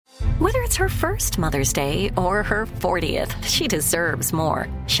Whether it's her first Mother's Day or her 40th, she deserves more.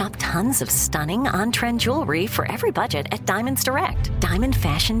 Shop tons of stunning on-trend jewelry for every budget at Diamonds Direct. Diamond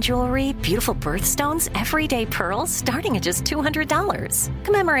fashion jewelry, beautiful birthstones, everyday pearls starting at just $200.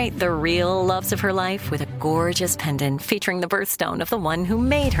 Commemorate the real loves of her life with a gorgeous pendant featuring the birthstone of the one who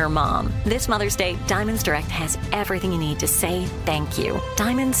made her mom. This Mother's Day, Diamonds Direct has everything you need to say thank you.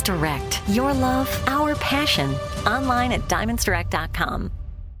 Diamonds Direct. Your love, our passion. Online at diamondsdirect.com.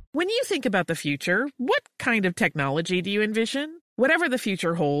 When you think about the future, what kind of technology do you envision? Whatever the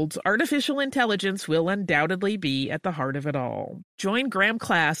future holds, artificial intelligence will undoubtedly be at the heart of it all. Join Graham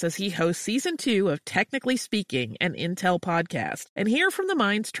Class as he hosts Season 2 of Technically Speaking, an Intel podcast, and hear from the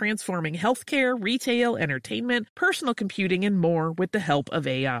minds transforming healthcare, retail, entertainment, personal computing, and more with the help of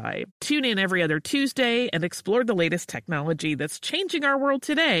AI. Tune in every other Tuesday and explore the latest technology that's changing our world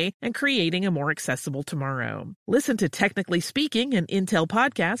today and creating a more accessible tomorrow. Listen to Technically Speaking, an Intel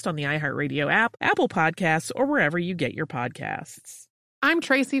podcast on the iHeartRadio app, Apple Podcasts, or wherever you get your podcasts. I'm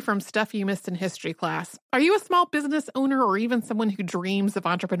Tracy from Stuff You Missed in History Class. Are you a small business owner or even someone who dreams of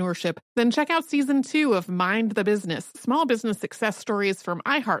entrepreneurship? Then check out Season 2 of Mind the Business, small business success stories from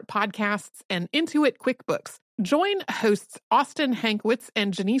iHeart Podcasts and Intuit QuickBooks. Join hosts Austin Hankwitz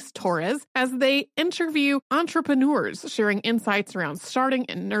and Janice Torres as they interview entrepreneurs sharing insights around starting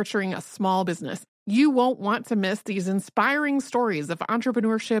and nurturing a small business. You won't want to miss these inspiring stories of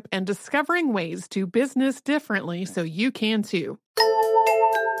entrepreneurship and discovering ways to business differently so you can too.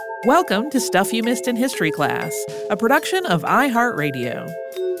 Welcome to Stuff You Missed in History Class, a production of iHeartRadio.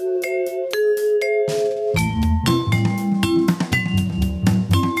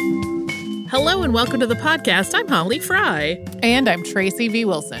 Hello and welcome to the podcast. I'm Holly Fry. And I'm Tracy V.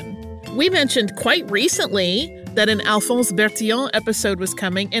 Wilson. We mentioned quite recently that an Alphonse Bertillon episode was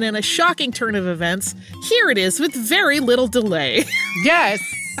coming, and in a shocking turn of events, here it is with very little delay. Yes.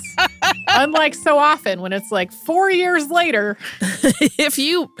 Unlike so often when it's like 4 years later. If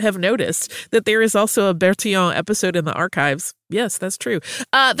you have noticed that there is also a Bertillon episode in the archives, yes, that's true.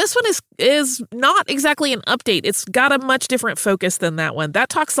 This one is not exactly an update. It's got a much different focus than that one. That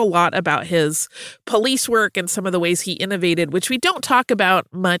talks a lot about his police work and some of the ways he innovated, which we don't talk about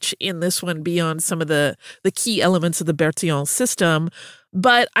much in this one beyond some of the key elements of the Bertillon system.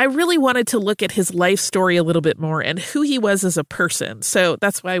 But I really wanted to look at his life story a little bit more and who he was as a person. So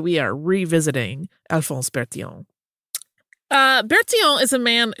that's why we are revisiting Alphonse Bertillon. Bertillon is a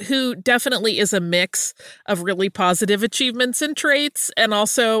man who definitely is a mix of really positive achievements and traits and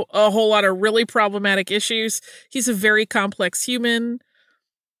also a whole lot of really problematic issues. He's a very complex human.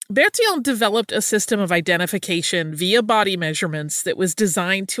 Bertillon developed a system of identification via body measurements that was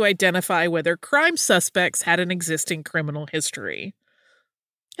designed to identify whether crime suspects had an existing criminal history.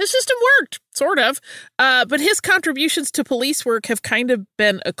 His system worked, sort of, but his contributions to police work have kind of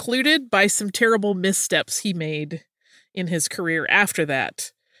been occluded by some terrible missteps he made in his career after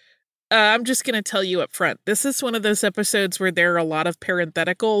that. I'm just going to tell you up front, this is one of those episodes where there are a lot of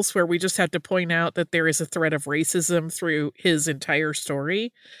parentheticals where we just have to point out that there is a thread of racism through his entire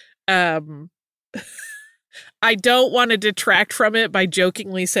story. I don't want to detract from it by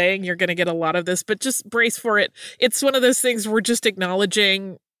jokingly saying you're going to get a lot of this, but just brace for it. It's one of those things we're just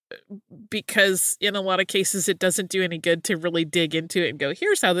acknowledging because in a lot of cases it doesn't do any good to really dig into it and go,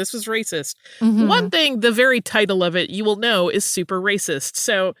 here's how this was racist. Mm-hmm. One thing, the very title of it, you will know, is super racist.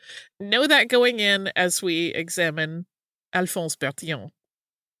 So know that going in as we examine Alphonse Bertillon.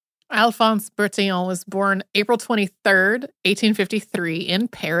 Alphonse Bertillon was born April 23rd, 1853 in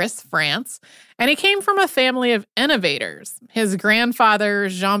Paris, France, and he came from a family of innovators. His grandfather,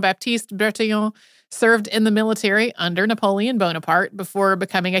 Jean-Baptiste Bertillon, served in the military under Napoleon Bonaparte before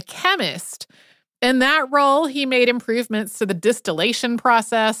becoming a chemist. In that role, he made improvements to the distillation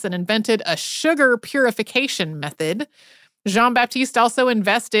process and invented a sugar purification method. Jean-Baptiste also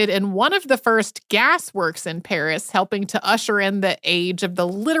invested in one of the first gas works in Paris, helping to usher in the age of the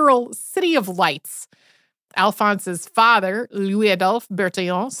literal City of Lights. Alphonse's father, Louis-Adolphe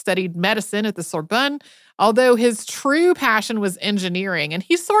Bertillon, studied medicine at the Sorbonne, although his true passion was engineering, and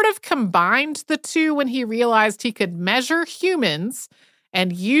he sort of combined the two when he realized he could measure humans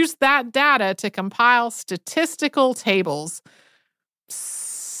and use that data to compile statistical tables.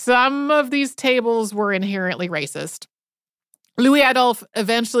 Some of these tables were inherently racist. Louis-Adolphe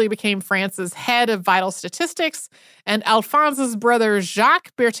eventually became France's head of vital statistics, and Alphonse's brother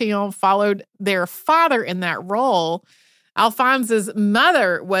Jacques Bertillon followed their father in that role. Alphonse's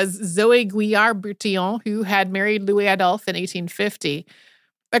mother was Zoé Guillard Bertillon, who had married Louis-Adolphe in 1850.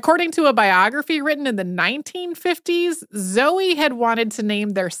 According to a biography written in the 1950s, Zoe had wanted to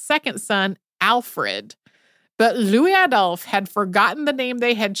name their second son Alfred. But Louis Adolphe had forgotten the name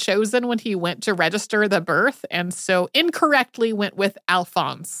they had chosen when he went to register the birth, and so incorrectly went with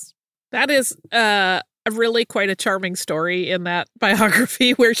Alphonse. That is really quite a charming story in that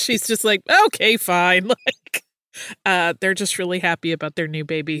biography where she's just like, okay, fine. They're just really happy about their new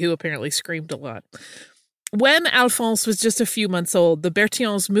baby who apparently screamed a lot. When Alphonse was just a few months old, the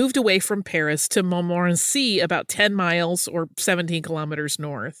Bertillons moved away from Paris to Montmorency, about 10 miles or 17 kilometers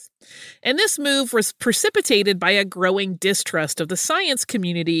north. And this move was precipitated by a growing distrust of the science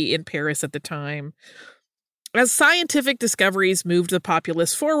community in Paris at the time. As scientific discoveries moved the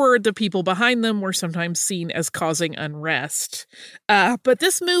populace forward, the people behind them were sometimes seen as causing unrest. But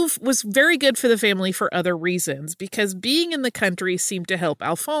this move was very good for the family for other reasons, because being in the country seemed to help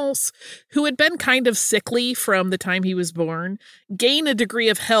Alphonse, who had been kind of sickly from the time he was born, gain a degree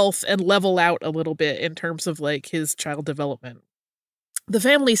of health and level out a little bit in terms of his child development. The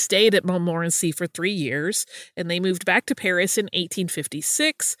family stayed at Montmorency for 3 years, and they moved back to Paris in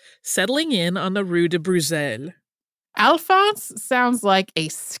 1856, settling in on the Rue de Bruxelles. Alphonse sounds like a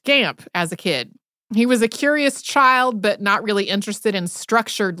scamp as a kid. He was a curious child, but not really interested in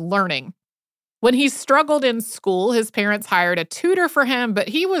structured learning. When he struggled in school, his parents hired a tutor for him, but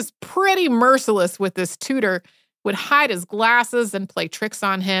he was pretty merciless with this tutor, would hide his glasses and play tricks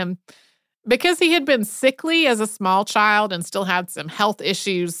on him. Because he had been sickly as a small child and still had some health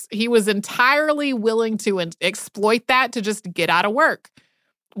issues, he was entirely willing to exploit that to just get out of work.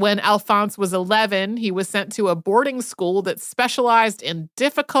 When Alphonse was 11, he was sent to a boarding school that specialized in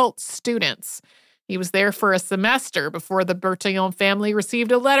difficult students. He was there for a semester before the Bertillon family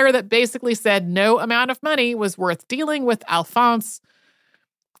received a letter that basically said no amount of money was worth dealing with Alphonse.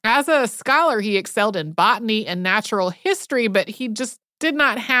 As a scholar, he excelled in botany and natural history, but he just did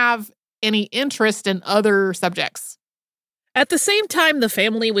not have any interest in other subjects. At the same time the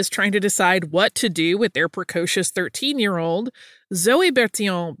family was trying to decide what to do with their precocious 13-year-old, Zoe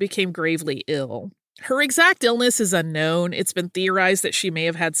Bertillon became gravely ill. Her exact illness is unknown. It's been theorized that she may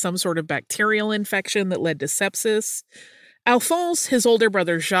have had some sort of bacterial infection that led to sepsis. Alphonse, his older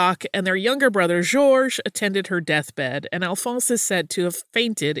brother Jacques, and their younger brother Georges attended her deathbed, and Alphonse is said to have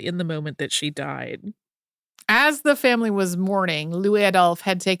fainted in the moment that she died. As the family was mourning, Louis Adolphe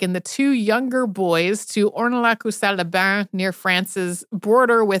had taken the 2 younger boys to Ornolac-Saint-Laurent near France's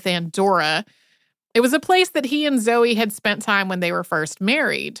border with Andorra. It was a place that he and Zoe had spent time when they were first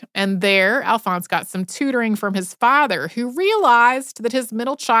married. And there, Alphonse got some tutoring from his father, who realized that his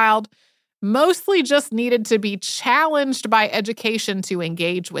middle child mostly just needed to be challenged by education to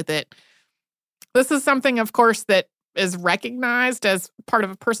engage with it. This is something, of course, that is recognized as part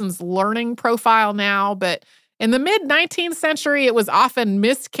of a person's learning profile now, but in the mid-19th century, it was often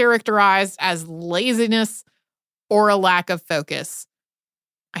mischaracterized as laziness or a lack of focus.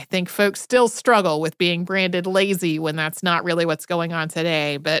 I think folks still struggle with being branded lazy when that's not really what's going on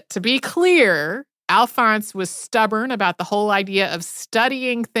today. But to be clear, Alphonse was stubborn about the whole idea of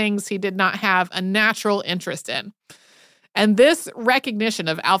studying things he did not have a natural interest in. And this recognition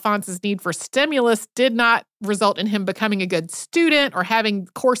of Alphonse's need for stimulus did not result in him becoming a good student or having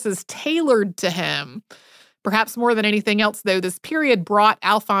courses tailored to him. Perhaps more than anything else, though, this period brought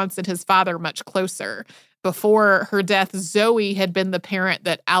Alphonse and his father much closer. Before her death, Zoe had been the parent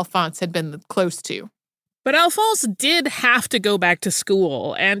that Alphonse had been close to. But Alphonse did have to go back to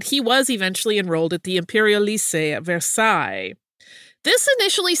school, and he was eventually enrolled at the Imperial Lycée at Versailles. This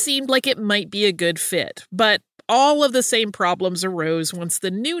initially seemed like it might be a good fit, but all of the same problems arose once the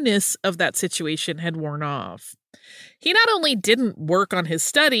newness of that situation had worn off. He not only didn't work on his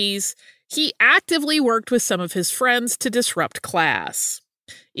studies, he actively worked with some of his friends to disrupt class.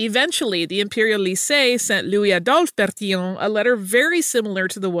 Eventually, the Imperial Lycée sent Louis Adolphe Bertillon a letter very similar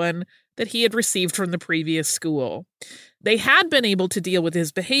to the one that he had received from the previous school. They had been able to deal with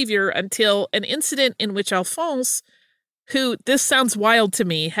his behavior until an incident in which Alphonse, who, this sounds wild to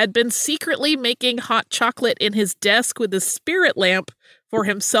me, had been secretly making hot chocolate in his desk with a spirit lamp for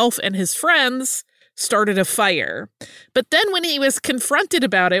himself and his friends, started a fire. But then when he was confronted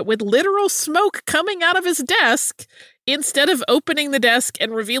about it with literal smoke coming out of his desk, instead of opening the desk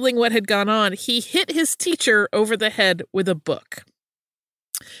and revealing what had gone on, he hit his teacher over the head with a book.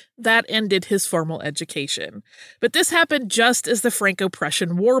 That ended his formal education. But this happened just as the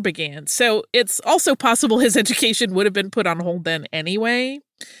Franco-Prussian War began, so it's also possible his education would have been put on hold then anyway.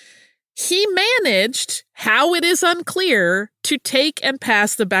 He managed, how it is unclear, to take and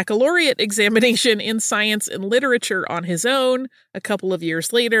pass the baccalaureate examination in science and literature on his own a couple of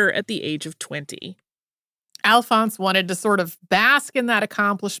years later at the age of 20. Alphonse wanted to sort of bask in that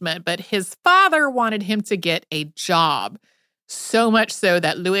accomplishment, but his father wanted him to get a job. So much so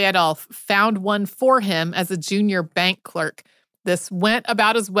that Louis Adolphe found one for him as a junior bank clerk. This went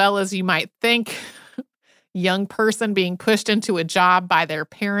about as well as you might think. Young person being pushed into a job by their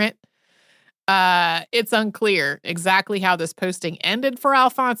parent. It's unclear exactly how this posting ended for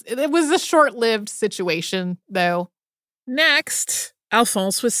Alphonse. It was a short-lived situation, though. Next,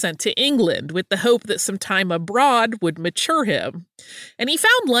 Alphonse was sent to England with the hope that some time abroad would mature him. And he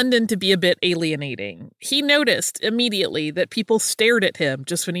found London to be a bit alienating. He noticed immediately that people stared at him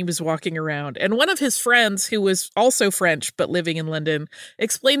just when he was walking around. And one of his friends, who was also French but living in London,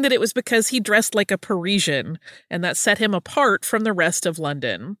 explained that it was because he dressed like a Parisian, and that set him apart from the rest of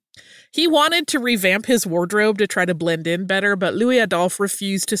London. He wanted to revamp his wardrobe to try to blend in better, but Louis Adolphe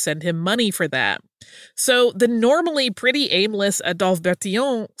refused to send him money for that. So the normally pretty aimless Adolphe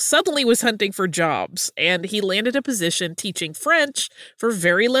Bertillon suddenly was hunting for jobs, and he landed a position teaching French for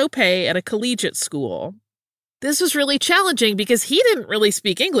very low pay at a collegiate school. This was really challenging because he didn't really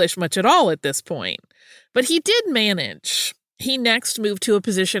speak English much at all at this point, but he did manage. He next moved to a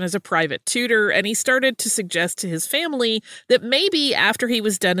position as a private tutor, and he started to suggest to his family that maybe after he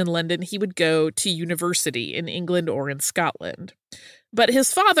was done in London, he would go to university in England or in Scotland. But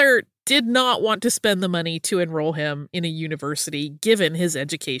his father did not want to spend the money to enroll him in a university, given his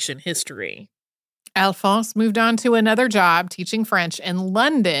education history. Alphonse moved on to another job teaching French in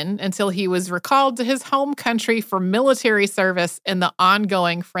London until he was recalled to his home country for military service in the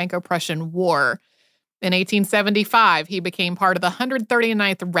ongoing Franco-Prussian War. In 1875, he became part of the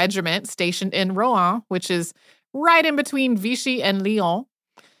 139th Regiment stationed in Rouen, which is right in between Vichy and Lyon.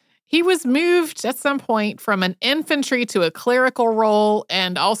 He was moved at some point from an infantry to a clerical role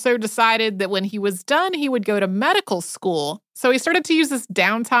and also decided that when he was done, he would go to medical school. So he started to use this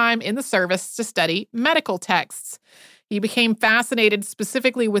downtime in the service to study medical texts. He became fascinated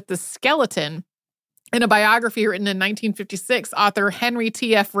specifically with the skeleton. In a biography written in 1956, author Henry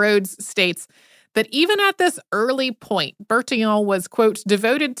T.F. Rhodes states that even at this early point, Bertillon was, quote,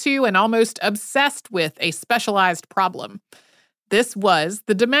 devoted to and almost obsessed with a specialized problem. This was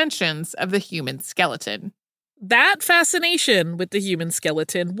the dimensions of the human skeleton. That fascination with the human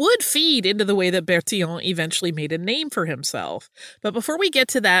skeleton would feed into the way that Bertillon eventually made a name for himself. But before we get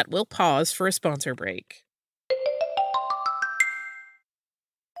to that, we'll pause for a sponsor break.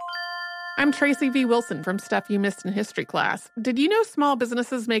 I'm Tracy V. Wilson from Stuff You Missed in History Class. Did you know small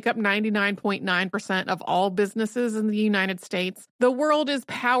businesses make up 99.9% of all businesses in the United States? The world is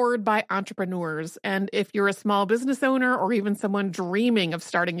powered by entrepreneurs, and if you're a small business owner or even someone dreaming of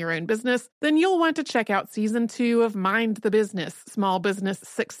starting your own business, then you'll want to check out Season 2 of Mind the Business, Small Business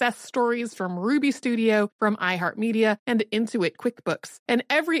Success Stories from Ruby Studio, from iHeartMedia, and Intuit QuickBooks. And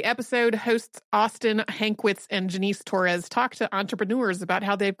every episode, hosts Austin Hankwitz and Janice Torres talk to entrepreneurs about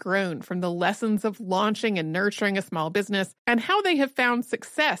how they've grown from the lessons of launching and nurturing a small business and how they have found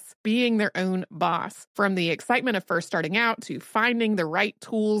success being their own boss. From the excitement of first starting out to finding the right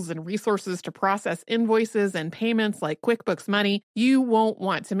tools and resources to process invoices and payments like QuickBooks Money, you won't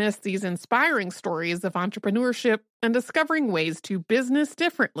want to miss these inspiring stories of entrepreneurship and discovering ways to business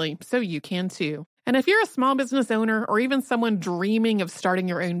differently so you can too. And if you're a small business owner or even someone dreaming of starting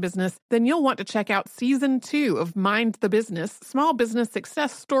your own business, then you'll want to check out Season 2 of Mind the Business, Small Business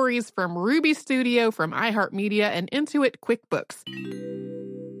Success Stories from Ruby Studio, from iHeartMedia, and Intuit QuickBooks.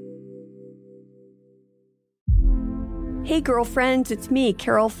 Hey girlfriends, it's me,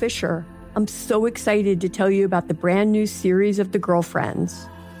 Carol Fisher. I'm so excited to tell you about the brand new series of The Girlfriends.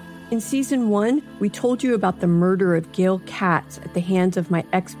 In Season 1, we told you about the murder of Gail Katz at the hands of my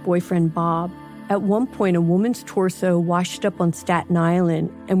ex-boyfriend Bob. At one point, a woman's torso washed up on Staten Island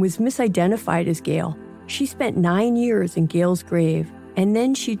and was misidentified as Gail. She spent 9 years in Gail's grave, and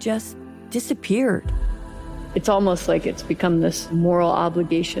then she just disappeared. It's almost like it's become this moral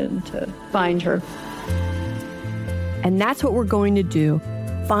obligation to find her. And that's what we're going to do.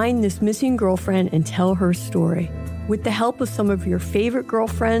 Find this missing girlfriend and tell her story. With the help of some of your favorite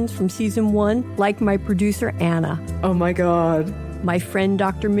girlfriends from Season 1, like my producer, Anna. Oh my God. My friend,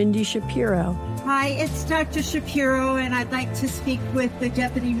 Dr. Mindy Shapiro. Hi, it's Dr. Shapiro, and I'd like to speak with the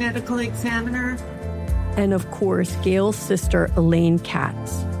Deputy Medical Examiner. And of course, Gail's sister, Elaine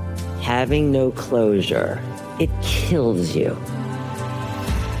Katz. Having no closure, it kills you.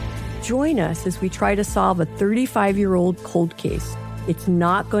 Join us as we try to solve a 35-year-old cold case. It's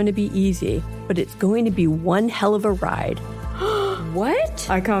not going to be easy, but it's going to be one hell of a ride. What?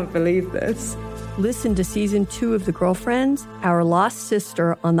 I can't believe this. Listen to Season 2 of The Girlfriends, Our Lost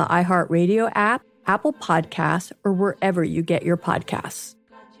Sister on the iHeartRadio app, Apple Podcasts, or wherever you get your podcasts.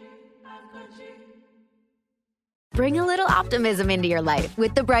 Bring a little optimism into your life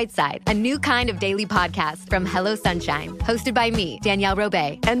with The Bright Side, a new kind of daily podcast from Hello Sunshine, hosted by me, Danielle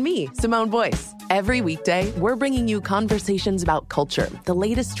Robay. And me, Simone Boyce. Every weekday, we're bringing you conversations about culture, the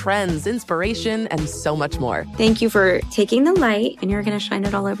latest trends, inspiration, and so much more. Thank you for taking the light, and you're going to shine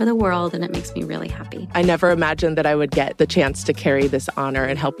it all over the world, and it makes me really happy. I never imagined that I would get the chance to carry this honor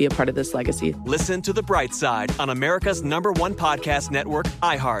and help be a part of this legacy. Listen to The Bright Side on America's #1 podcast network,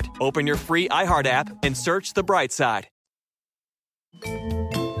 iHeart. Open your free iHeart app and search The Bright Side.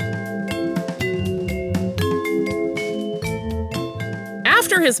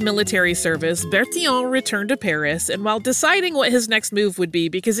 After his military service, Bertillon returned to Paris, and while deciding what his next move would be,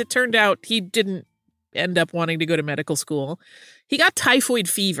 because it turned out he didn't end up wanting to go to medical school, he got typhoid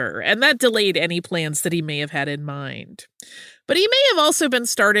fever, and that delayed any plans that he may have had in mind. But he may have also been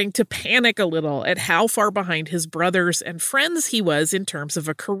starting to panic a little at how far behind his brothers and friends he was in terms of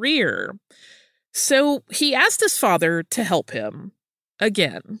a career. So he asked his father to help him.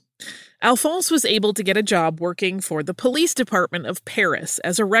 Again. Alphonse was able to get a job working for the police department of Paris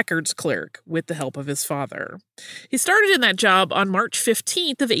as a records clerk with the help of his father. He started in that job on March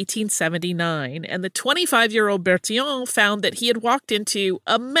 15th of 1879, and the 25-year-old Bertillon found that he had walked into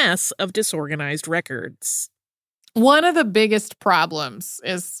a mess of disorganized records. One of the biggest problems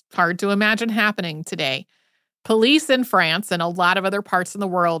is hard to imagine happening today. Police in France and a lot of other parts in the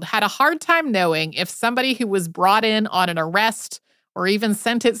world had a hard time knowing if somebody who was brought in on an arrest or even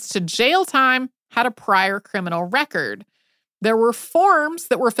sentenced to jail time had a prior criminal record. There were forms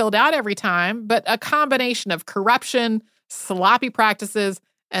that were filled out every time, but a combination of corruption, sloppy practices,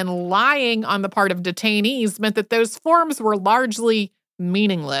 and lying on the part of detainees meant that those forms were largely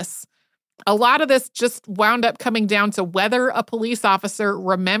meaningless. A lot of this just wound up coming down to whether a police officer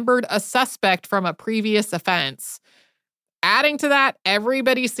remembered a suspect from a previous offense. Adding to that,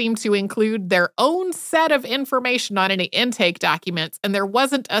 everybody seemed to include their own set of information on any intake documents, and there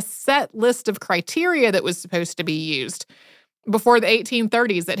wasn't a set list of criteria that was supposed to be used. Before the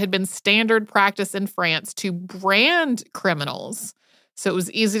 1830s, it had been standard practice in France to brand criminals. So it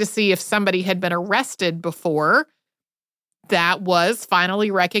was easy to see if somebody had been arrested before. That was finally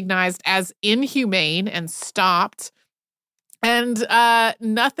recognized as inhumane and stopped. And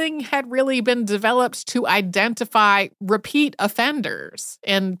nothing had really been developed to identify repeat offenders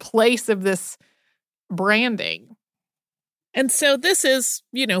in place of this branding. And so this is,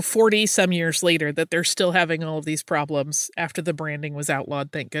 40 some years later that they're still having all of these problems after the branding was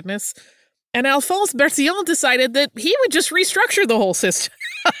outlawed, thank goodness. And Alphonse Bertillon decided that he would just restructure the whole system.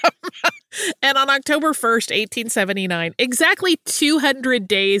 And on October 1st, 1879, exactly 200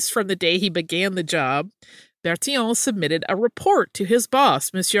 days from the day he began the job, Bertillon submitted a report to his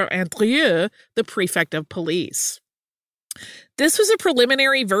boss, Monsieur Andrieux, the prefect of police. This was a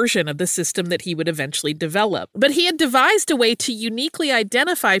preliminary version of the system that he would eventually develop, but he had devised a way to uniquely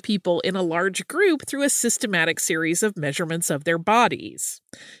identify people in a large group through a systematic series of measurements of their bodies.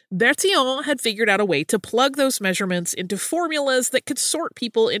 Bertillon had figured out a way to plug those measurements into formulas that could sort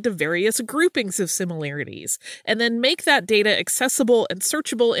people into various groupings of similarities, and then make that data accessible and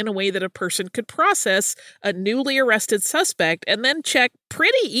searchable in a way that a person could process a newly arrested suspect and then check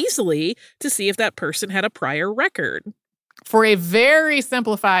pretty easily to see if that person had a prior record. For a very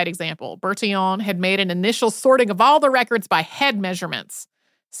simplified example, Bertillon had made an initial sorting of all the records by head measurements.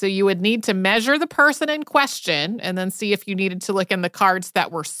 So you would need to measure the person in question and then see if you needed to look in the cards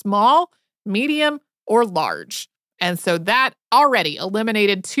that were small, medium, or large. And so that already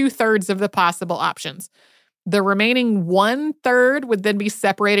eliminated 2/3 of the possible options. The remaining 1/3 would then be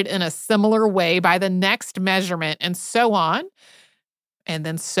separated in a similar way by the next measurement, and so on. And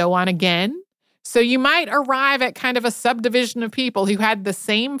then so on again. So you might arrive at kind of a subdivision of people who had the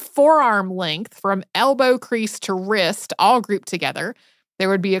same forearm length from elbow crease to wrist, all grouped together. There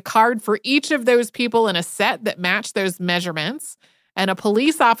would be a card for each of those people in a set that matched those measurements. And a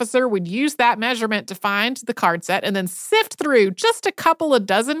police officer would use that measurement to find the card set and then sift through just a couple of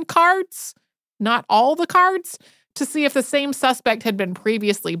dozen cards, not all the cards, to see if the same suspect had been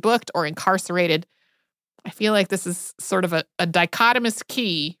previously booked or incarcerated. I feel like this is sort of a dichotomous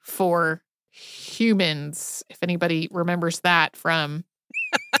key for humans, if anybody remembers that from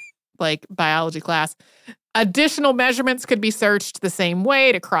biology class. Additional measurements could be searched the same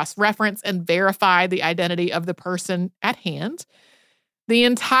way to cross-reference and verify the identity of the person at hand. The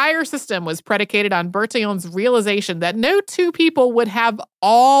entire system was predicated on Bertillon's realization that no two people would have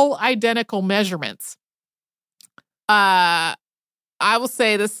all identical measurements. I will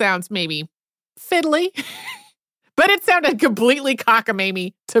say this sounds maybe fiddly, but it sounded completely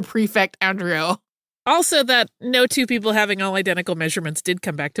cockamamie to Prefect Andrieux. Also, that no two people having all identical measurements did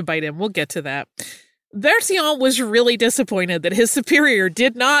come back to bite him. We'll get to that. Bertillon was really disappointed that his superior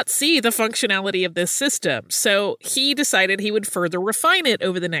did not see the functionality of this system, so he decided he would further refine it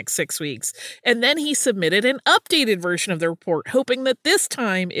over the next 6 weeks, and then he submitted an updated version of the report, hoping that this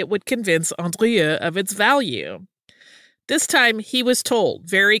time it would convince Andrieux of its value. This time, he was told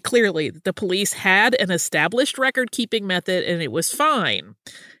very clearly that the police had an established record-keeping method and it was fine.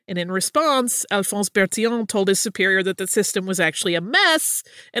 And in response, Alphonse Bertillon told his superior that the system was actually a mess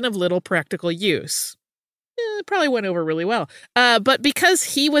and of little practical use. It probably went over really well. But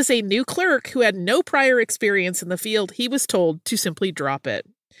because he was a new clerk who had no prior experience in the field, he was told to simply drop it.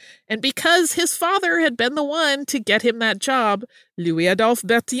 And because his father had been the one to get him that job, Louis-Adolphe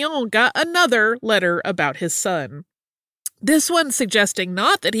Bertillon got another letter about his son. This one suggesting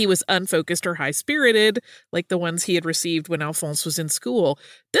not that he was unfocused or high-spirited, like the ones he had received when Alphonse was in school.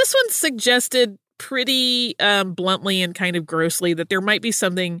 This one suggested pretty bluntly and kind of grossly that there might be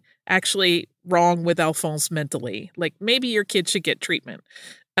something actually wrong with Alphonse mentally. Like, maybe your kid should get treatment.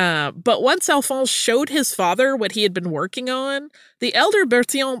 But once Alphonse showed his father what he had been working on, the elder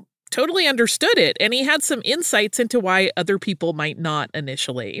Bertillon totally understood it, and he had some insights into why other people might not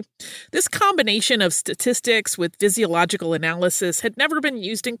initially. This combination of statistics with physiological analysis had never been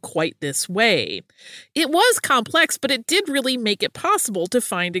used in quite this way. It was complex, but it did really make it possible to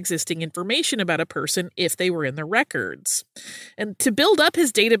find existing information about a person if they were in the records. And to build up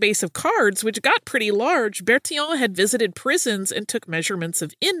his database of cards, which got pretty large, Bertillon had visited prisons and took measurements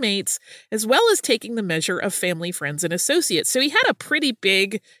of inmates, as well as taking the measure of family, friends, and associates. So he had a pretty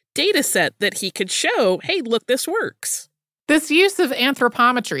big data set that he could show, hey, look, this works. This use of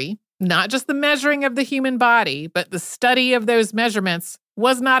anthropometry, not just the measuring of the human body, but the study of those measurements,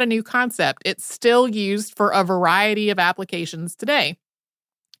 was not a new concept. It's still used for a variety of applications today.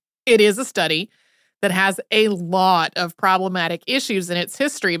 It is a study that has a lot of problematic issues in its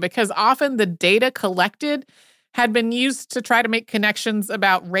history because often the data collected had been used to try to make connections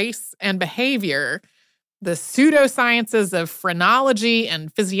about race and behavior. The pseudosciences of phrenology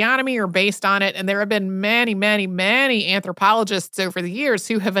and physiognomy are based on it, and there have been many, many, many anthropologists over the years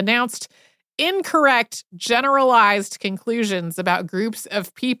who have announced incorrect, generalized conclusions about groups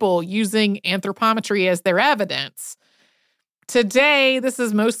of people using anthropometry as their evidence. Today, this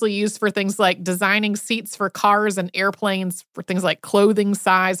is mostly used for things like designing seats for cars and airplanes, for things like clothing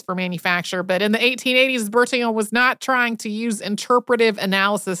size for manufacture. But in the 1880s, Bertillon was not trying to use interpretive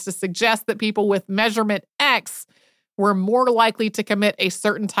analysis to suggest that people with measurement X were more likely to commit a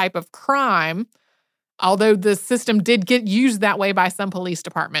certain type of crime, although the system did get used that way by some police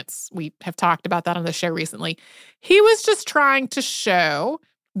departments. We have talked about that on the show recently. He was just trying to show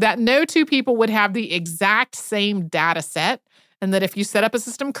that no two people would have the exact same data set, and that if you set up a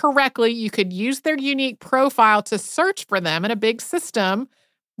system correctly, you could use their unique profile to search for them in a big system.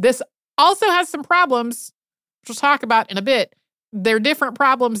 This also has some problems, which we'll talk about in a bit. They're different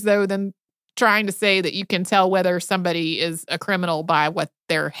problems, though, than trying to say that you can tell whether somebody is a criminal by what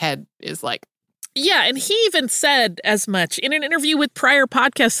their head is like. Yeah, and he even said as much in an interview with prior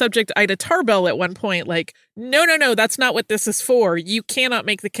podcast subject Ida Tarbell at one point, like, no, that's not what this is for. You cannot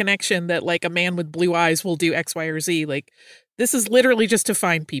make the connection that, like, a man with blue eyes will do X, Y, or Z. Like, this is literally just to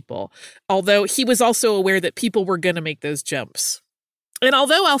find people. Although he was also aware that people were going to make those jumps. And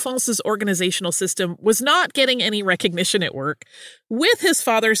although Alphonse's organizational system was not getting any recognition at work, with his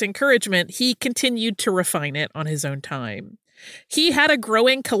father's encouragement, he continued to refine it on his own time. He had a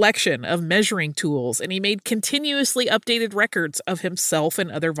growing collection of measuring tools, and he made continuously updated records of himself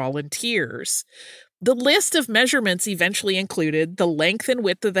and other volunteers. The list of measurements eventually included the length and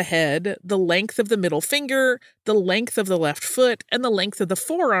width of the head, the length of the middle finger, the length of the left foot, and the length of the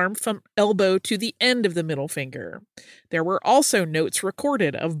forearm from elbow to the end of the middle finger. There were also notes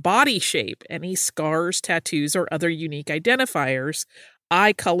recorded of body shape, any scars, tattoos, or other unique identifiers,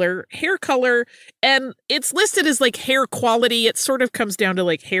 eye color, hair color, and it's listed as like hair quality. It sort of comes down to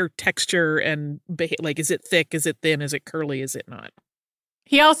like hair texture and like, is it thick, is it thin, is it curly, is it not?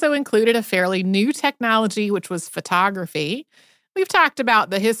 He also included a fairly new technology, which was photography. We've talked about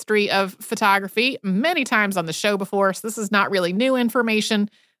the history of photography many times on the show before, so this is not really new information.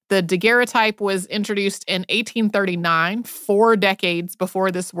 The daguerreotype was introduced in 1839, 4 decades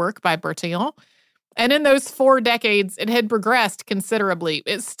before this work by Bertillon. And in those 4 decades, it had progressed considerably.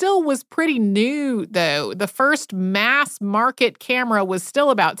 It still was pretty new, though. The first mass market camera was still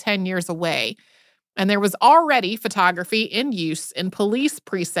about 10 years away. And there was already photography in use in police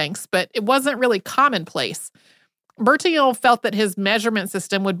precincts, but it wasn't really commonplace. Bertillon felt that his measurement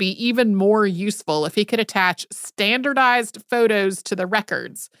system would be even more useful if he could attach standardized photos to the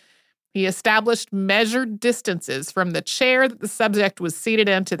records. He established measured distances from the chair that the subject was seated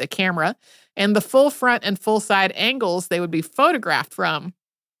in to the camera and the full front and full side angles they would be photographed from.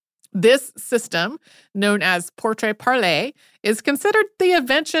 This system, known as portrait parlé, is considered the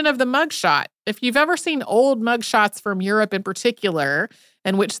invention of the mugshot. If you've ever seen old mugshots from Europe in particular,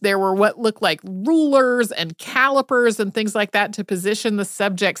 in which there were what looked like rulers and calipers and things like that to position the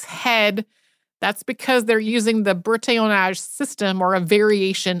subject's head, that's because they're using the Bertillonage system or a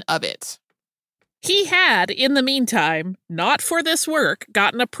variation of it. He had, in the meantime, not for this work,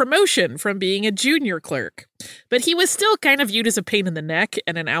 gotten a promotion from being a junior clerk, but he was still kind of viewed as a pain in the neck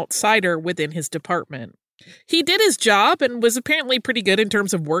and an outsider within his department. He did his job and was apparently pretty good in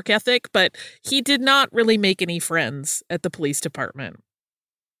terms of work ethic, but he did not really make any friends at the police department.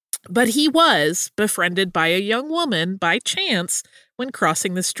 But he was befriended by a young woman by chance when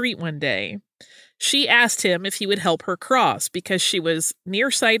crossing the street one day. She asked him if he would help her cross because she was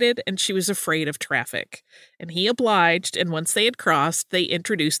nearsighted and she was afraid of traffic. And he obliged, and once they had crossed, they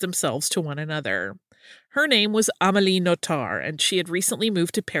introduced themselves to one another. Her name was Amélie Notar, and she had recently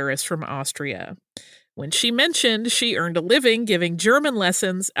moved to Paris from Austria. When she mentioned she earned a living giving German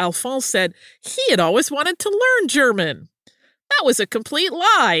lessons, Alphonse said he had always wanted to learn German. That was a complete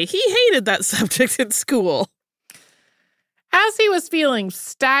lie. He hated that subject in school. As he was feeling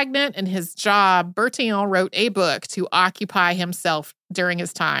stagnant in his job, Bertillon wrote a book to occupy himself during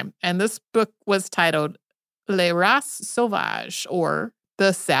his time. And this book was titled Les Races Sauvages, or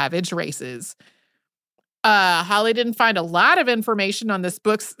The Savage Races. Holly didn't find a lot of information on this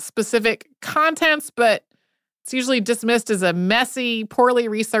book's specific contents, but it's usually dismissed as a messy, poorly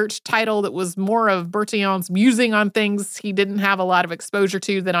researched title that was more of Bertillon's musing on things he didn't have a lot of exposure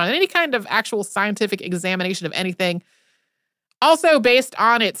to than on any kind of actual scientific examination of anything. Also, based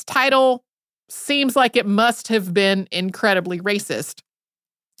on its title, seems like it must have been incredibly racist.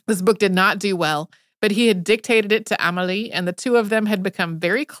 This book did not do well, but he had dictated it to Amélie, and the two of them had become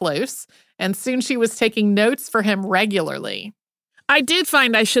very close, and soon she was taking notes for him regularly. I did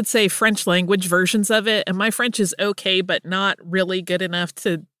find, I should say, French language versions of it, and my French is okay, but not really good enough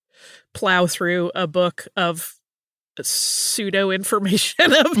to plow through a book of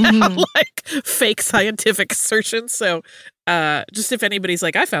pseudo-information about like fake scientific assertions. So just if anybody's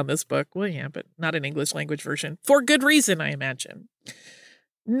like, I found this book, well, yeah, but not an English language version. For good reason, I imagine.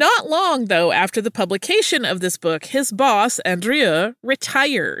 Not long, though, after the publication of this book, his boss, Andrieux,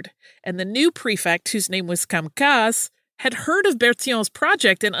 retired, and the new prefect, whose name was Camcas, had heard of Bertillon's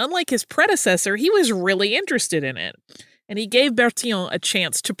project, and unlike his predecessor, he was really interested in it. And he gave Bertillon a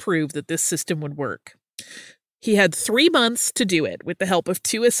chance to prove that this system would work. He had 3 months to do it with the help of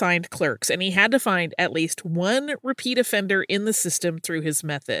 2 assigned clerks, and he had to find at least 1 repeat offender in the system through his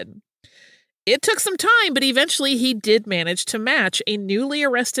method. It took some time, but eventually he did manage to match a newly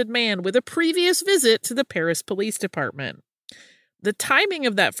arrested man with a previous visit to the Paris Police Department. The timing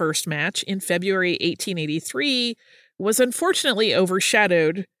of that first match in February 1883 was unfortunately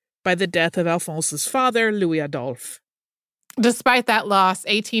overshadowed by the death of Alphonse's father, Louis Adolphe. Despite that loss,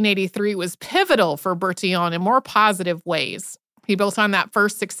 1883 was pivotal for Bertillon in more positive ways. He built on that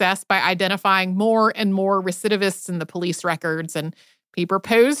first success by identifying more and more recidivists in the police records, and he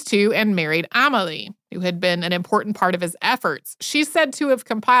proposed to and married Amélie, who had been an important part of his efforts. She's said to have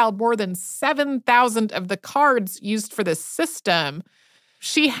compiled more than 7,000 of the cards used for the system.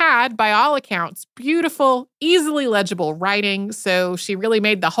 She had, by all accounts, beautiful, easily legible writing, so she really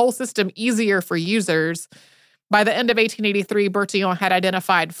made the whole system easier for users. By the end of 1883, Bertillon had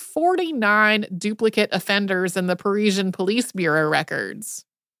identified 49 duplicate offenders in the Parisian Police Bureau records.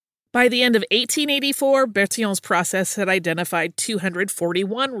 By the end of 1884, Bertillon's process had identified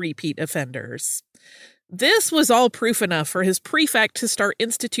 241 repeat offenders. This was all proof enough for his prefect to start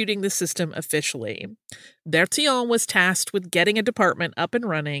instituting the system officially. Bertillon was tasked with getting a department up and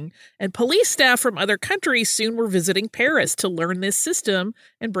running, and police staff from other countries soon were visiting Paris to learn this system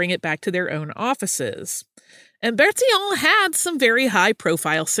and bring it back to their own offices. And Bertillon had some very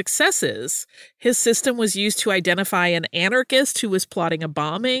high-profile successes. His system was used to identify an anarchist who was plotting a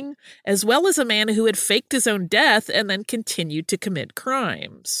bombing, as well as a man who had faked his own death and then continued to commit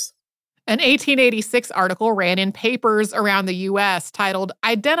crimes. An 1886 article ran in papers around the U.S. titled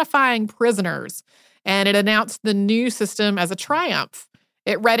Identifying Prisoners, and it announced the new system as a triumph.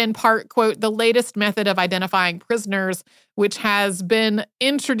 It read in part, quote, the latest method of identifying prisoners, which has been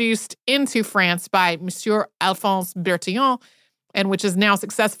introduced into France by Monsieur Alphonse Bertillon, and which is now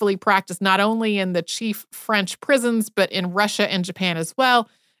successfully practiced not only in the chief French prisons, but in Russia and Japan as well,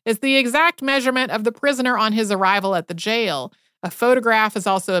 is the exact measurement of the prisoner on his arrival at the jail. A photograph is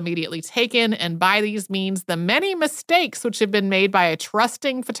also immediately taken, and by these means, the many mistakes which have been made by a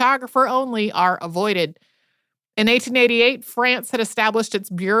trusting photographer only are avoided. In 1888, France had established its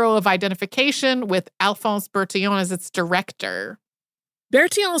Bureau of Identification with Alphonse Bertillon as its director.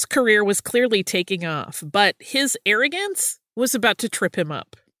 Bertillon's career was clearly taking off, but his arrogance was about to trip him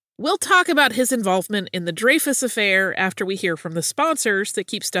up. We'll talk about his involvement in the Dreyfus affair after we hear from the sponsors that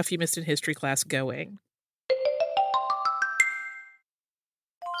keep Stuff You Missed in History class going.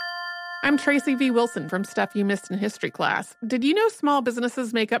 I'm Tracy V. Wilson from Stuff You Missed in History class. Did you know small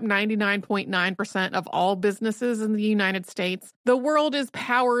businesses make up 99.9% of all businesses in the United States? The world is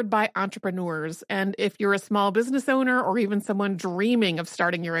powered by entrepreneurs, and if you're a small business owner or even someone dreaming of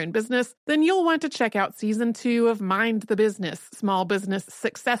starting your own business, then you'll want to check out Season 2 of Mind the Business, Small Business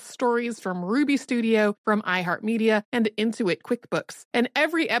Success Stories from Ruby Studio, from iHeartMedia, and Intuit QuickBooks. And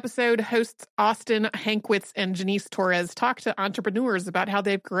every episode, hosts Austin Hankwitz and Janice Torres talk to entrepreneurs about how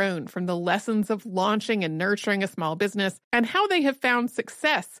they've grown from the lessons of launching and nurturing a small business and how they have found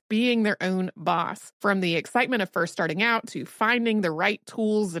success being their own boss. From the excitement of first starting out to finding the right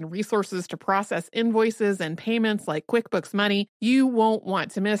tools and resources to process invoices and payments like QuickBooks Money, you won't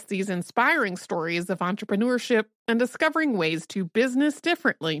want to miss these inspiring stories of entrepreneurship and discovering ways to business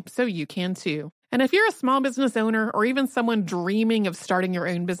differently so you can too. And if you're a small business owner or even someone dreaming of starting your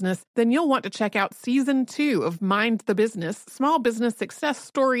own business, then you'll want to check out Season 2 of Mind the Business, Small Business Success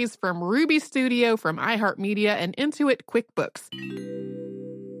Stories from Ruby Studio, from iHeartMedia, and Intuit QuickBooks.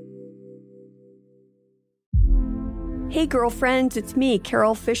 Hey girlfriends, it's me,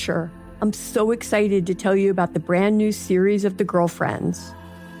 Carol Fisher. I'm so excited to tell you about the brand new series of The Girlfriends.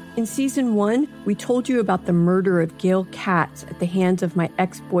 In Season 1, we told you about the murder of Gail Katz at the hands of my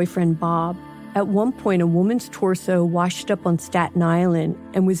ex-boyfriend Bob. At one point, a woman's torso washed up on Staten Island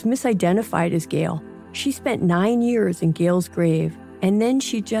and was misidentified as Gail. She spent 9 years in Gail's grave, and then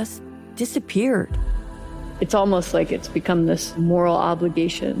she just disappeared. It's almost like it's become this moral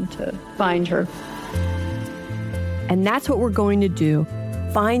obligation to find her. And that's what we're going to do.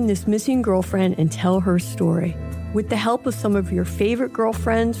 Find this missing girlfriend and tell her story. With the help of some of your favorite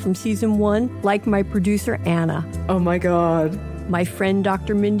girlfriends from Season 1, like my producer, Anna. Oh my God. My friend,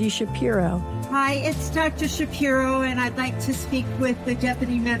 Dr. Mindy Shapiro. Hi, it's Dr. Shapiro, and I'd like to speak with the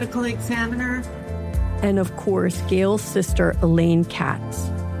Deputy Medical Examiner. And of course, Gail's sister, Elaine Katz.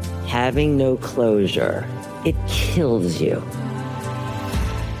 Having no closure, it kills you.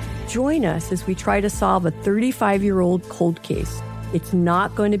 Join us as we try to solve a 35-year-old cold case. It's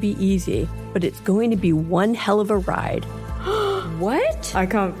not going to be easy, but it's going to be one hell of a ride. What? I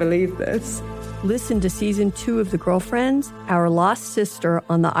can't believe this. Listen to Season 2 of The Girlfriends, Our Lost Sister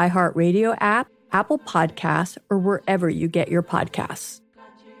on the iHeartRadio app, Apple Podcasts, or wherever you get your podcasts.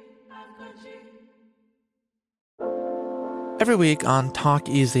 Every week on Talk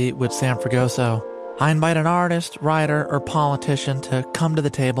Easy with Sam Fragoso, I invite an artist, writer, or politician to come to the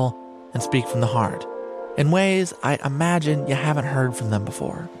table and speak from the heart in ways I imagine you haven't heard from them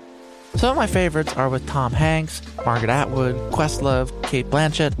before. Some of my favorites are with Tom Hanks, Margaret Atwood, Questlove, Cate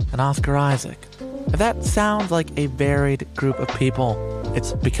Blanchett, and Oscar Isaac. If that sounds like a varied group of people,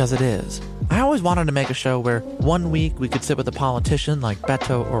 it's because it is. I always wanted to make a show where one week we could sit with a politician like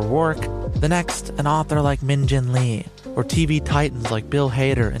Beto O'Rourke, the next an author like Min Jin Lee, or TV titans like Bill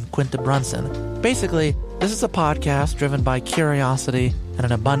Hader and Quinta Brunson. Basically, this is a podcast driven by curiosity and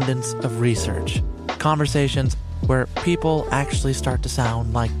an abundance of research. Conversations where people actually start to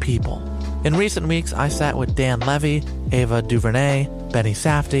sound like people. In recent weeks, I sat with Dan Levy, Ava DuVernay, Benny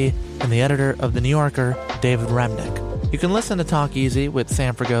Safdie, and the editor of The New Yorker, David Remnick. You can listen to Talk Easy with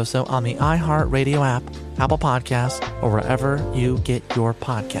Sam Fragoso on the iHeartRadio app, Apple Podcasts, or wherever you get your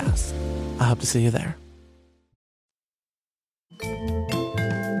podcasts. I hope to see you there.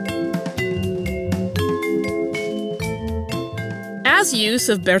 As use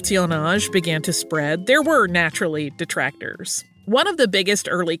of Bertillonnage began to spread, there were naturally detractors. One of the biggest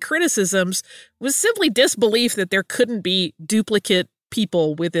early criticisms was simply disbelief that there couldn't be duplicate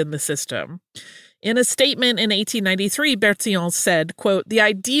people within the system. In a statement in 1893, Bertillon said, quote, "The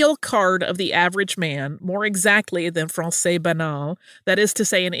ideal card of the average man, more exactly than Français banal, that is to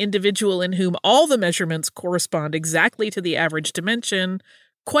say an individual in whom all the measurements correspond exactly to the average dimension,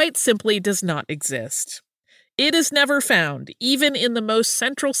 quite simply does not exist. It is never found, even in the most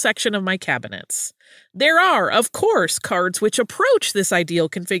central section of my cabinets. There are, of course, cards which approach this ideal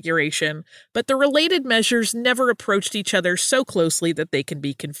configuration, but the related measures never approached each other so closely that they can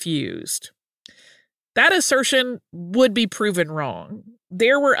be confused." That assertion would be proven wrong.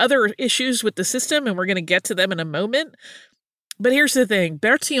 There were other issues with the system, and we're going to get to them in a moment. But here's the thing.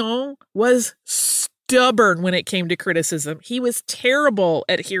 Bertillon was stupid stubborn when it came to criticism. He was terrible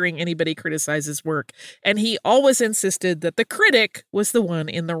at hearing anybody criticize his work, and he always insisted that the critic was the one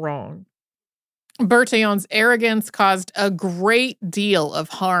in the wrong. Bertillon's arrogance caused a great deal of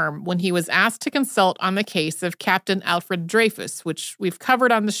harm when he was asked to consult on the case of Captain Alfred Dreyfus, which we've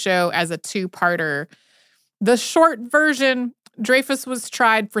covered on the show as a two-parter. The short version, Dreyfus was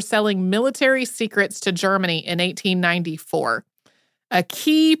tried for selling military secrets to Germany in 1894. A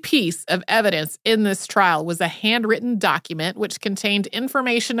key piece of evidence in this trial was a handwritten document which contained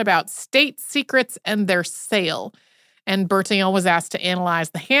information about state secrets and their sale, and Bertillon was asked to analyze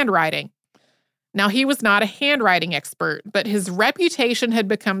the handwriting. Now, he was not a handwriting expert, but his reputation had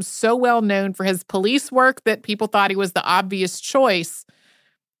become so well known for his police work that people thought he was the obvious choice.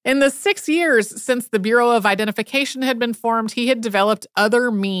 In the 6 years since the Bureau of Identification had been formed, he had developed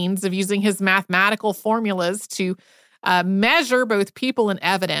other means of using his mathematical formulas to measure both people and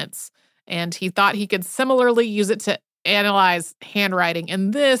evidence, and he thought he could similarly use it to analyze handwriting,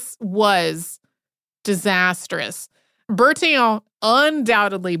 and this was disastrous. Bertillon,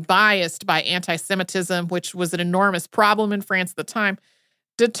 undoubtedly biased by anti-Semitism, which was an enormous problem in France at the time,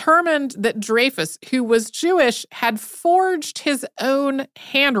 determined that Dreyfus, who was Jewish, had forged his own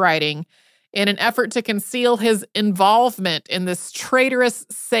handwriting in an effort to conceal his involvement in this traitorous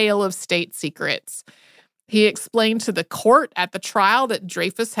sale of state secrets. He explained to the court at the trial that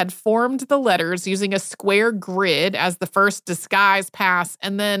Dreyfus had formed the letters using a square grid as the first disguise pass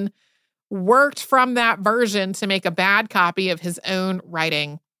and then worked from that version to make a bad copy of his own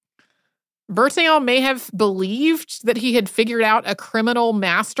writing. Bertillon may have believed that he had figured out a criminal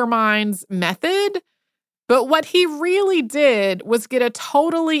mastermind's method, but what he really did was get a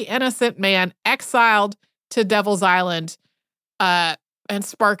totally innocent man exiled to Devil's Island and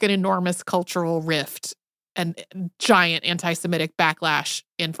spark an enormous cultural rift and giant anti-Semitic backlash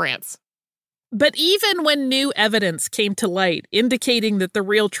in France. But even when new evidence came to light indicating that the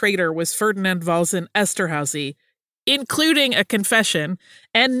real traitor was Ferdinand Walsen Esterhazy, including a confession,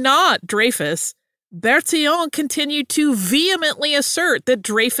 and not Dreyfus, Bertillon continued to vehemently assert that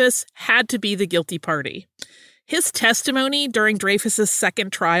Dreyfus had to be the guilty party. His testimony during Dreyfus's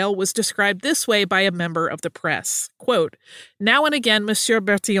second trial was described this way by a member of the press. Quote, "Now and again, Monsieur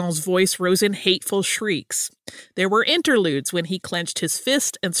Bertillon's voice rose in hateful shrieks. There were interludes when he clenched his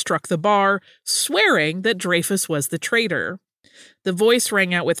fist and struck the bar, swearing that Dreyfus was the traitor. The voice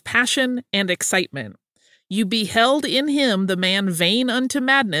rang out with passion and excitement. You beheld in him the man vain unto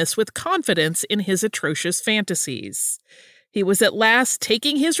madness with confidence in his atrocious fantasies. He was at last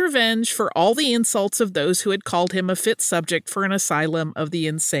taking his revenge for all the insults of those who had called him a fit subject for an asylum of the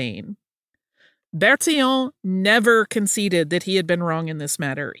insane." Bertillon never conceded that he had been wrong in this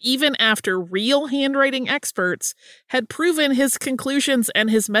matter, even after real handwriting experts had proven his conclusions and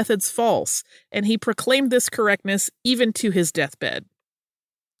his methods false, and he proclaimed this correctness even to his deathbed.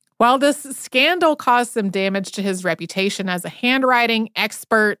 While this scandal caused some damage to his reputation as a handwriting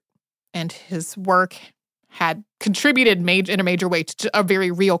expert, and his work had contributed in a major way to a very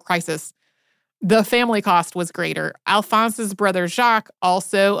real crisis, the family cost was greater. Alphonse's brother Jacques,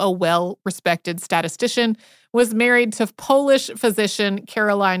 also a well-respected statistician, was married to Polish physician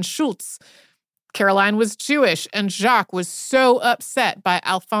Caroline Schultz. Caroline was Jewish, and Jacques was so upset by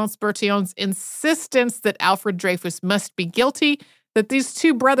Alphonse Bertillon's insistence that Alfred Dreyfus must be guilty that these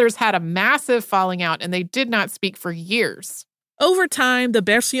two brothers had a massive falling out, and they did not speak for years. Over time, the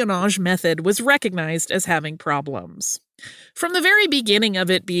Bertillonnage method was recognized as having problems. From the very beginning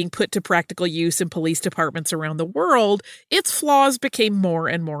of it being put to practical use in police departments around the world, its flaws became more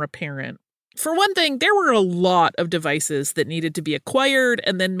and more apparent. For one thing, there were a lot of devices that needed to be acquired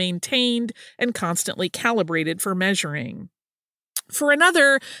and then maintained and constantly calibrated for measuring. For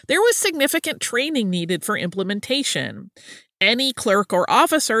another, there was significant training needed for implementation. Any clerk or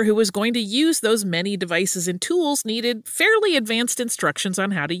officer who was going to use those many devices and tools needed fairly advanced instructions on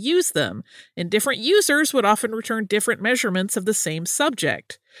how to use them, and different users would often return different measurements of the same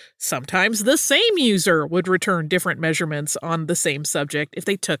subject. Sometimes the same user would return different measurements on the same subject if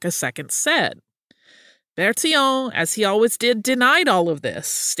they took a second set. Bertillon, as he always did, denied all of this,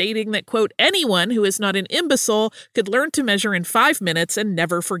 stating that, quote, "anyone who is not an imbecile could learn to measure in 5 minutes and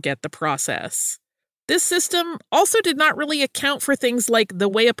never forget the process." This system also did not really account for things like the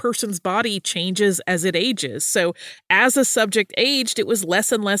way a person's body changes as it ages. So as a subject aged, it was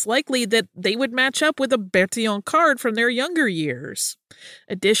less and less likely that they would match up with a Bertillon card from their younger years.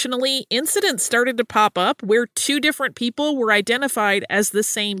 Additionally, incidents started to pop up where two different people were identified as the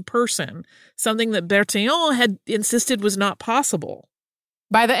same person, something that Bertillon had insisted was not possible.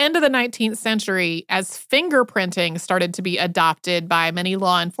 By the end of the 19th century, as fingerprinting started to be adopted by many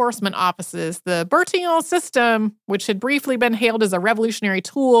law enforcement offices, the Bertillon system, which had briefly been hailed as a revolutionary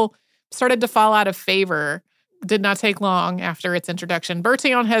tool, started to fall out of favor. Did not take long after its introduction.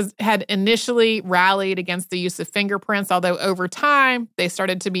 Bertillon had initially rallied against the use of fingerprints, although over time, they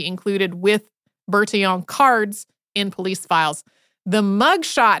started to be included with Bertillon cards in police files. The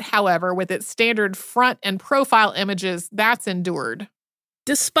mugshot, however, with its standard front and profile images, that's endured.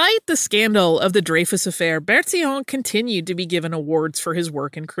 Despite the scandal of the Dreyfus affair, Bertillon continued to be given awards for his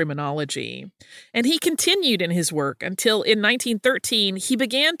work in criminology. And he continued in his work until in 1913, he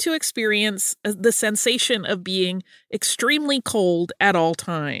began to experience the sensation of being extremely cold at all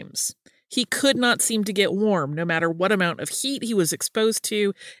times. He could not seem to get warm, no matter what amount of heat he was exposed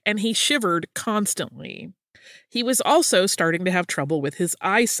to, and he shivered constantly. He was also starting to have trouble with his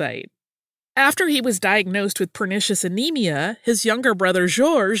eyesight. After he was diagnosed with pernicious anemia, his younger brother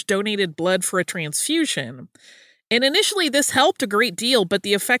Georges donated blood for a transfusion. And initially this helped a great deal, but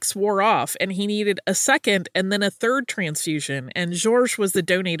the effects wore off, and he needed a second and then a third transfusion, and Georges was the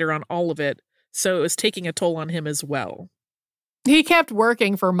donator on all of it, so it was taking a toll on him as well. He kept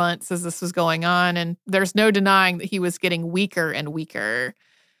working for months as this was going on, and there's no denying that he was getting weaker and weaker.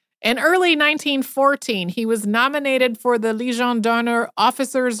 In early 1914, he was nominated for the Légion d'honneur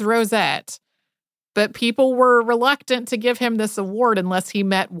Officer's Rosette, but people were reluctant to give him this award unless he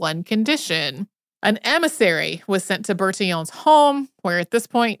met one condition. An emissary was sent to Bertillon's home, where at this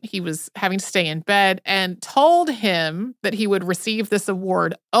point he was having to stay in bed, and told him that he would receive this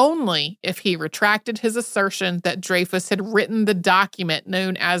award only if he retracted his assertion that Dreyfus had written the document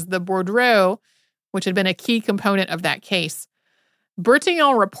known as the Bordereau, which had been a key component of that case.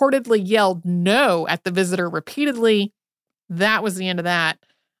 Bertillon reportedly yelled no at the visitor repeatedly. That was the end of that.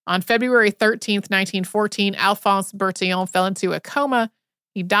 On February 13th, 1914, Alphonse Bertillon fell into a coma.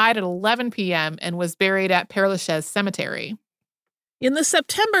 He died at 11 p.m. and was buried at Père Lachaise Cemetery. In the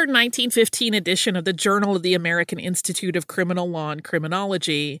September 1915 edition of the Journal of the American Institute of Criminal Law and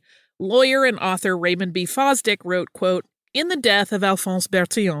Criminology, lawyer and author Raymond B. Fosdick wrote, quote, "In the death of Alphonse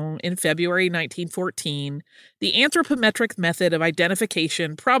Bertillon in February 1914, the anthropometric method of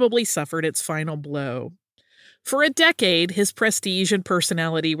identification probably suffered its final blow. For a decade, his prestige and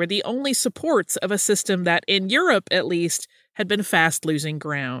personality were the only supports of a system that, in Europe at least, had been fast losing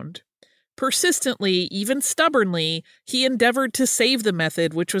ground. Persistently, even stubbornly, he endeavored to save the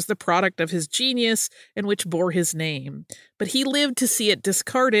method which was the product of his genius and which bore his name, but he lived to see it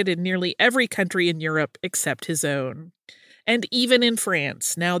discarded in nearly every country in Europe except his own. And even in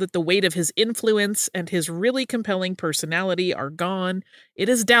France, now that the weight of his influence and his really compelling personality are gone, it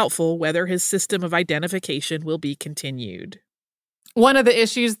is doubtful whether his system of identification will be continued." One of the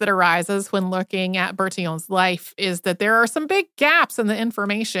issues that arises when looking at Bertillon's life is that there are some big gaps in the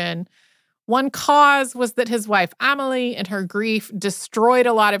information. One cause was that his wife, Amélie, in her grief, destroyed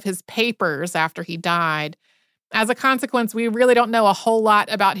a lot of his papers after he died. As a consequence, we really don't know a whole lot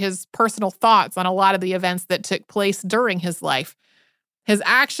about his personal thoughts on a lot of the events that took place during his life. His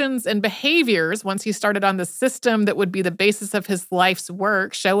actions and behaviors, once he started on the system that would be the basis of his life's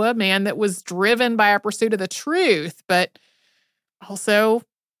work, show a man that was driven by a pursuit of the truth, but also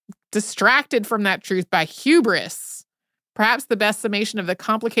distracted from that truth by hubris. Perhaps the best summation of the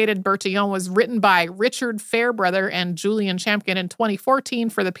complicated Bertillon was written by Richard Fairbrother and Julian Champkin in 2014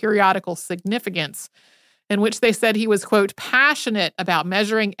 for the periodical Significance, in which they said he was, quote, passionate about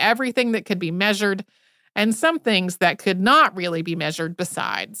measuring everything that could be measured and some things that could not really be measured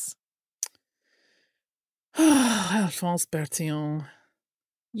besides. Alphonse Bertillon,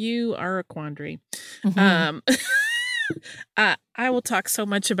 you are a quandary. Mm-hmm. I will talk so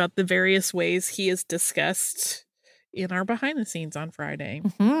much about the various ways he is discussed in our behind the scenes on Friday.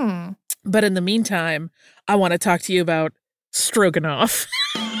 Mm-hmm. But in the meantime, I want to talk to you about Stroganoff.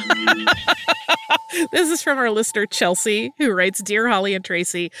 This is from our listener, Chelsea, who writes, "Dear Holly and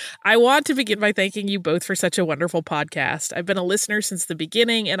Tracy, I want to begin by thanking you both for such a wonderful podcast. I've been a listener since the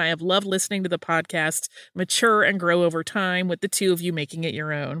beginning, and I have loved listening to the podcast mature and grow over time with the two of you making it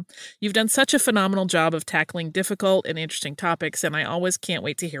your own. You've done such a phenomenal job of tackling difficult and interesting topics, and I always can't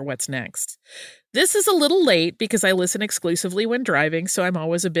wait to hear what's next. This is a little late because I listen exclusively when driving, so I'm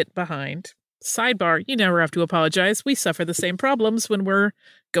always a bit behind. Sidebar, you never have to apologize. We suffer the same problems when we're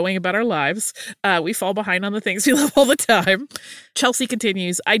going about our lives. We fall behind on the things we love all the time. Chelsea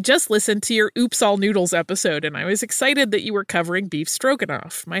continues, I just listened to your Oops All Noodles episode, and I was excited that you were covering beef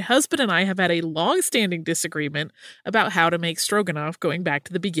stroganoff. My husband and I have had a long-standing disagreement about how to make stroganoff going back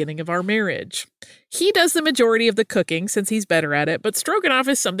to the beginning of our marriage. He does the majority of the cooking since he's better at it, but stroganoff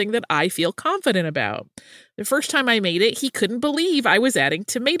is something that I feel confident about. The first time I made it, he couldn't believe I was adding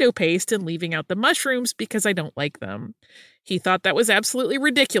tomato paste and leaving out the mushrooms because I don't like them. He thought that was absolutely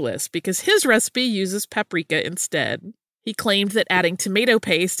ridiculous because his recipe uses paprika instead. He claimed that adding tomato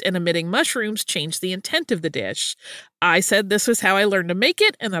paste and omitting mushrooms changed the intent of the dish. I said this was how I learned to make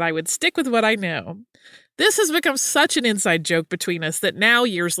it and that I would stick with what I know. This has become such an inside joke between us that now,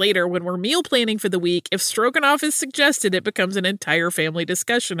 years later, when we're meal planning for the week, if stroganoff is suggested, it becomes an entire family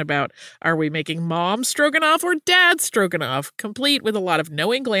discussion about, are we making mom's stroganoff or dad's stroganoff, complete with a lot of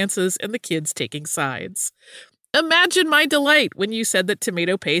knowing glances and the kids taking sides. Imagine my delight when you said that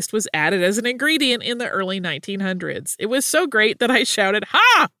tomato paste was added as an ingredient in the early 1900s. It was so great that I shouted,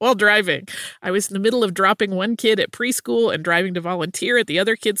 ha, while driving. I was in the middle of dropping one kid at preschool and driving to volunteer at the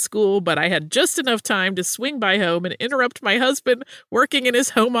other kid's school, but I had just enough time to swing by home and interrupt my husband working in his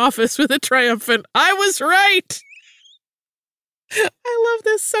home office with a triumphant, I was right. I love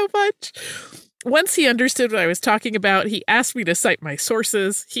this so much. Once he understood what I was talking about, he asked me to cite my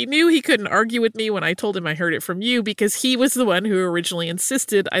sources. He knew he couldn't argue with me when I told him I heard it from you because he was the one who originally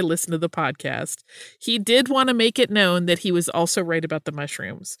insisted I listen to the podcast. He did want to make it known that he was also right about the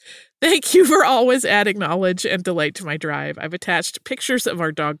mushrooms. Thank you for always adding knowledge and delight to my drive. I've attached pictures of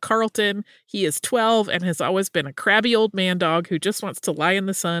our dog Carlton. He is 12 and has always been a crabby old man dog who just wants to lie in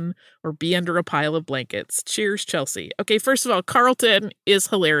the sun or be under a pile of blankets. Cheers, Chelsea. Okay, first of all, Carlton is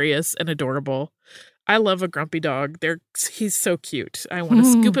hilarious and adorable. I love a grumpy dog. He's so cute. I want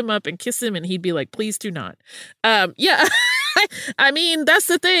to scoop him up and kiss him, and he'd be like, please do not. Yeah. I mean, that's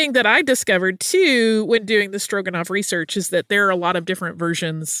the thing that I discovered, too, when doing the stroganoff research, is that there are a lot of different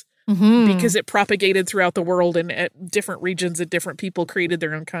versions because it propagated throughout the world and at different regions and different people created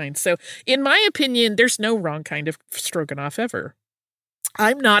their own kind. So in my opinion, there's no wrong kind of stroganoff ever.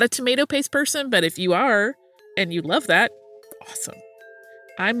 I'm not a tomato paste person, but if you are and you love that, awesome.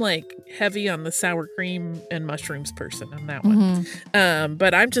 I'm like heavy on the sour cream and mushrooms person on that one.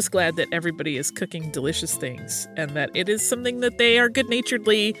 But I'm just glad that everybody is cooking delicious things and that it is something that they are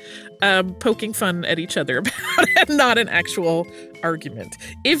good-naturedly poking fun at each other about and not an actual argument.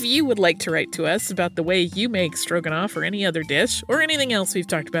 If you would like to write to us about the way you make stroganoff or any other dish or anything else we've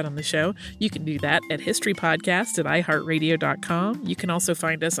talked about on the show, you can do that at historypodcast@iheartradio.com. You can also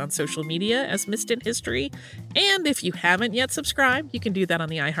find us on social media as Missed in History. And if you haven't yet subscribed, you can do that on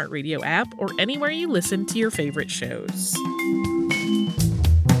the iHeartRadio app or anywhere you listen to your favorite shows.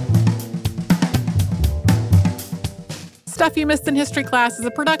 Stuff You Missed in History Class is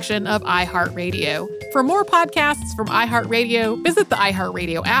a production of iHeartRadio. For more podcasts from iHeartRadio, visit the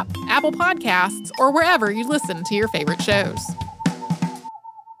iHeartRadio app, Apple Podcasts, or wherever you listen to your favorite shows.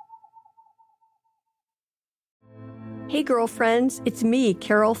 Hey girlfriends, it's me,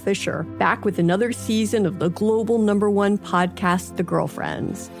 Carol Fisher, back with another season of the global #1 podcast, The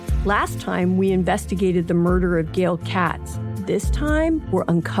Girlfriends. Last time, we investigated the murder of Gail Katz. This time, we're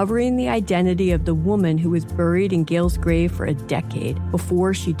uncovering the identity of the woman who was buried in Gail's grave for a decade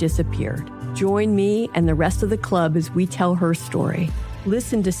before she disappeared. Join me and the rest of the club as we tell her story.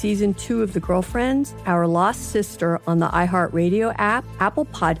 Listen to Season 2 of The Girlfriends, Our Lost Sister on the iHeartRadio app, Apple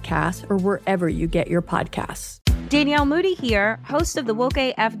Podcasts, or wherever you get your podcasts. Danielle Moody here, host of the Woke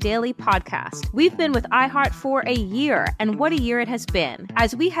AF Daily podcast. We've been with iHeart for a year, and what a year it has been.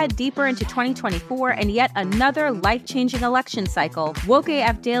 As we head deeper into 2024 and yet another life-changing election cycle, Woke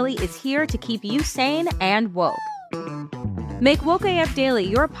AF Daily is here to keep you sane and woke. Make Woke AF Daily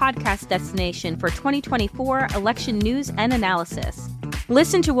your podcast destination for 2024 election news and analysis.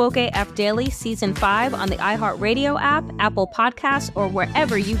 Listen to Woke AF Daily Season 5 on the iHeartRadio app, Apple Podcasts, or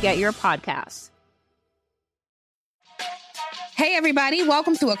wherever you get your podcasts. Hey, everybody.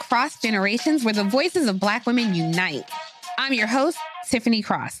 Welcome to Across Generations, where the voices of Black women unite. I'm your host, Tiffany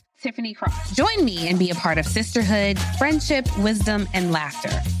Cross. Join me and be a part of sisterhood, friendship, wisdom, and laughter.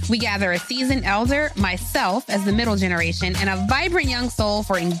 We gather a seasoned elder, myself as the middle generation, and a vibrant young soul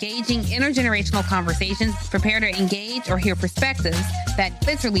for engaging intergenerational conversations. Prepare to engage or hear perspectives that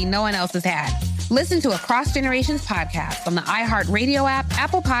literally no one else has had. Listen to Across Generations podcast on the iHeartRadio app,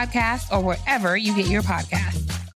 Apple Podcasts, or wherever you get your podcasts.